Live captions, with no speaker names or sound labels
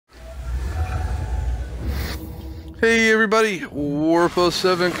Hey everybody,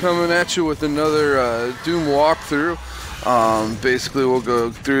 Warp07 coming at you with another Doom walkthrough. Basically we'll go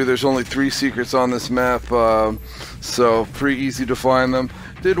through, there's only 3 secrets on this map, so pretty easy to find them.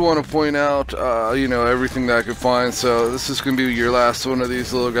 Did want to point out, everything that I could find, so this is going to be your last one of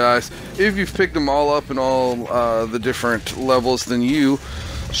these little guys. If you've picked them all up in all the different levels, then you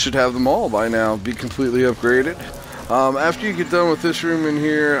should have them all by now, be completely upgraded. After you get done with this room in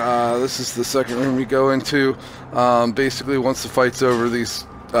here, this is the second room you go into. Basically, once the fight's over, these,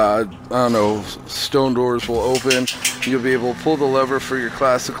 stone doors will open. You'll be able to pull the lever for your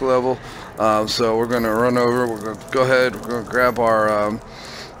classic level. So we're going to run over, we're going to go ahead, we're going to grab our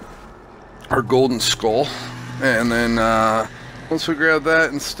golden skull. And then, once we grab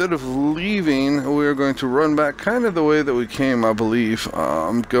that, instead of leaving, we're going to run back kind of the way that we came, I believe.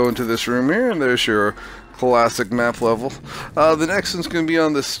 Go into this room here, and there's your classic map level. The next one's going to be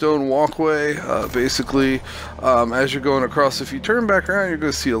on this stone walkway. Basically, as you're going across, if you turn back around, you're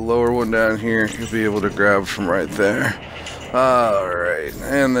going to see a lower one down here. You'll be able to grab from right there. Alright,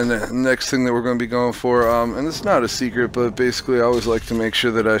 and then the next thing that we're going to be going for, and it's not a secret, but basically I always like to make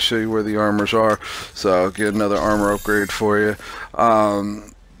sure that I show you where the armors are, so I'll get another armor upgrade for you.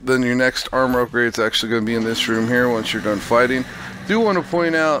 Then your next armor upgrade is actually going to be in this room here once you're done fighting. Do want to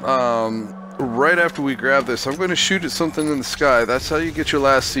point out, right after we grab this, I'm going to shoot at something in the sky. That's how you get your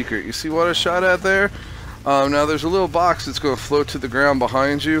last secret. You see what I shot at there? Now there's a little box that's going to float to the ground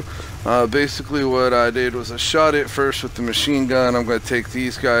behind you. Basically what I did was I shot it first with the machine gun. I'm going to take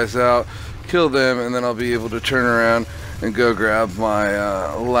these guys out, kill them, and then I'll be able to turn around and go grab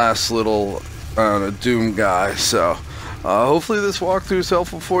my last little Doom guy. So hopefully this walkthrough is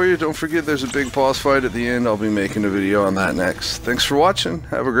helpful for you. Don't forget there's a big boss fight at the end. I'll be making a video on that next. Thanks for watching.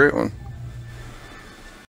 Have a great one.